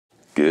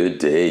Good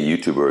day,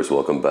 YouTubers.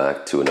 Welcome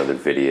back to another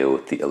video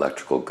with the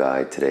electrical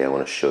guide. Today I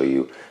want to show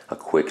you a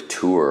quick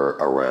tour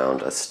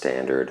around a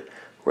standard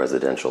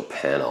residential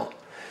panel.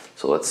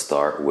 So let's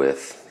start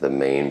with the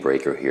main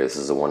breaker here. This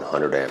is a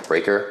 100 amp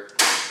breaker.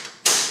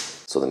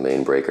 So the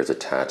main breaker is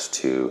attached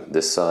to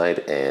this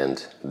side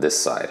and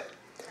this side.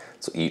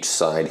 So each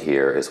side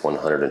here is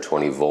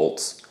 120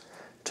 volts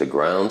to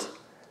ground,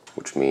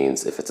 which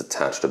means if it's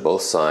attached to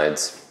both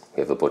sides, we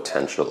have a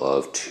potential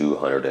of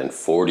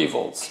 240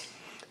 volts.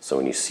 So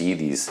when you see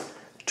these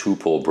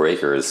 2-pole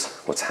breakers,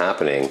 what's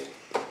happening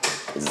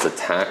is it's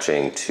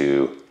attaching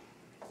to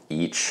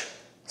each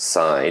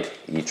side,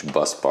 each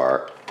bus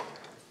bar,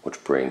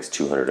 which brings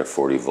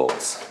 240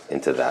 volts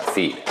into that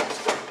feed.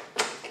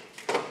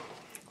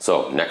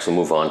 So next we'll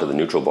move on to the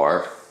neutral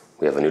bar.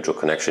 We have a neutral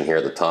connection here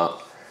at the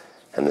top,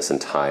 and this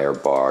entire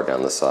bar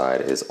down the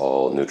side is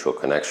all neutral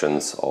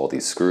connections, all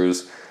these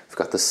screws. We've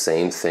got the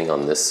same thing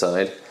on this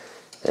side,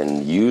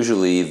 and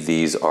usually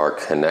these are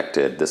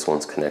connected. This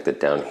one's connected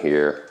down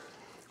here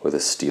with a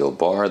steel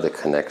bar that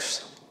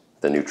connects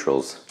the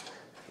neutrals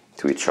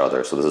to each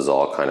other. So this is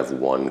all kind of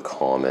one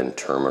common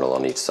terminal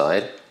on each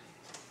side.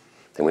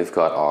 Then we've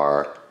got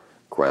our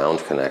ground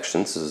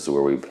connections. This is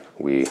where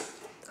we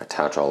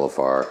attach all of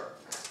our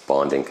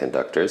bonding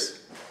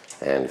conductors.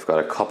 And we've got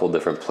a couple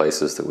different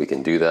places that we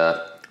can do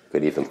that. We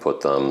could even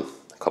put them,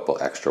 a couple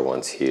extra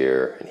ones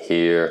here and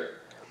here.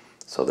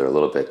 So they're a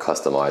little bit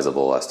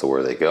customizable as to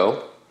where they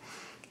go.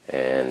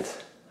 And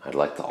I'd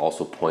like to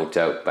also point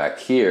out back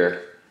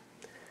here,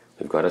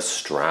 we've got a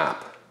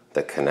strap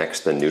that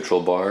connects the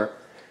neutral bar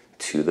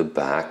to the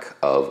back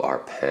of our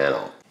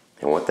panel.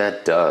 And what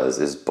that does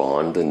is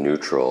bond the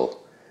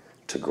neutral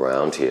to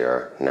ground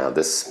here. Now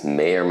this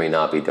may or may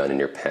not be done in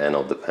your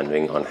panel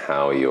depending on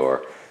how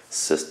your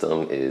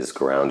system is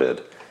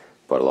grounded.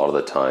 But a lot of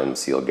the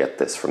times you'll get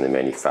this from the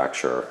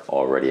manufacturer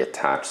already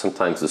attached.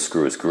 Sometimes the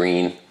screw is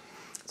green.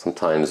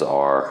 Sometimes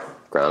our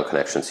ground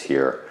connections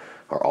here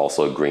are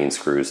also green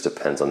screws,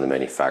 depends on the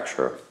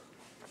manufacturer.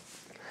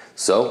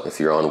 So if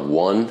you're on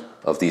one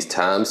of these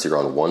tabs, you're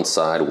on one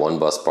side, one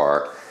bus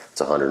bar,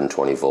 it's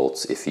 120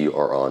 volts. If you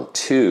are on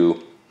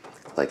two,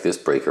 like this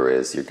breaker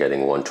is, you're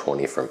getting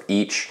 120 from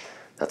each.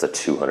 That's a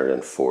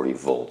 240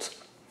 volt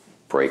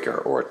breaker,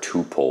 or a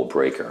 2-pole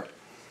breaker.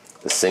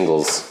 The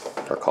singles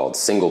are called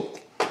single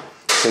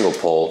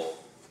pole,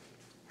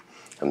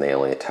 and they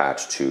only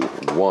attach to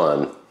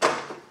one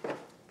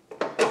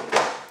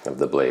of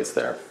the blades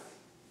there.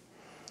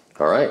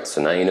 All right,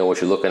 so now you know what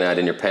you're looking at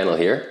in your panel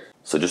here.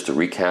 So just to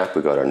recap,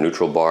 we've got our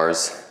neutral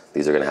bars.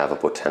 These are gonna have a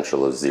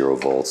potential of 0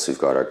 volts. We've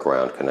got our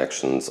ground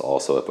connections,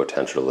 also a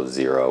potential of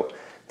 0.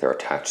 They're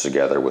attached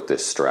together with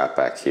this strap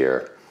back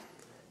here.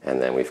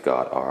 And then we've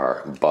got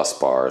our bus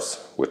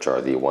bars, which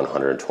are the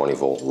 120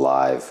 volt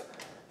live,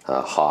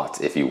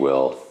 hot, if you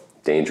will,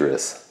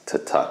 dangerous to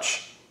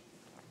touch,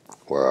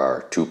 where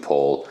our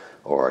 2-pole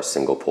or our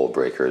single pole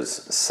breakers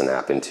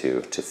snap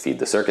into to feed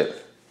the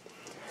circuit.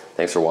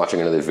 Thanks for watching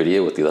another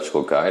video with the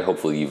electrical guide.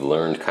 Hopefully you've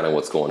learned kind of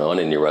what's going on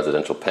in your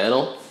residential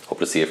panel. Hope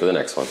to see you for the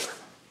next one.